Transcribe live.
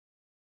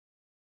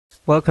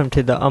Welcome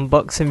to the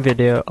unboxing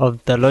video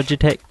of the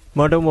Logitech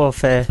Modern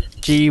Warfare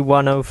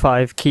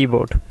G105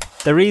 keyboard.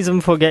 The reason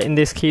for getting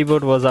this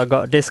keyboard was I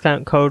got a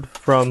discount code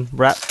from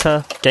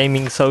Raptor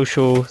Gaming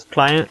Social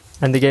Client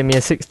and they gave me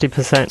a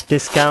 60%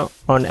 discount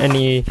on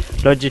any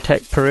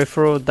Logitech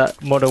peripheral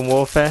that Modern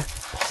Warfare.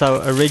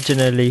 So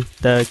originally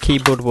the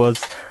keyboard was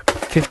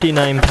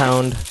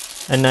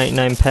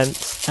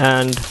 £59.99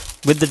 and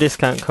with the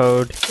discount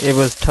code it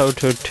was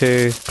totaled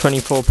to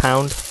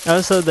 £24.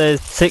 Also there's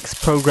 6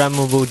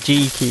 programmable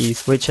G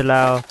keys which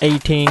allow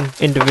 18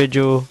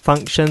 individual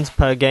functions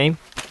per game.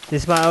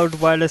 This is my old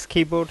wireless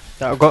keyboard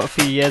that I got a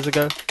few years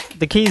ago.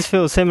 The keys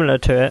feel similar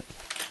to it.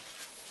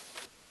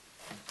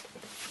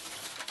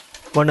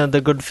 One of the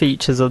good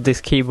features of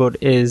this keyboard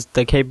is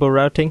the cable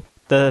routing.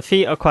 The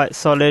feet are quite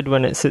solid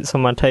when it sits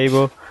on my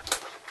table.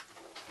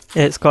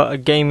 It's got a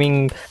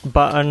gaming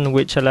button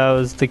which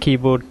allows the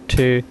keyboard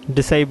to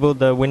disable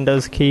the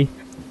Windows key.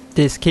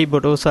 This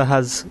keyboard also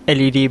has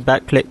LED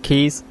backlit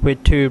keys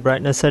with 2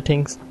 brightness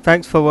settings.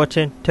 Thanks for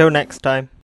watching. Till next time.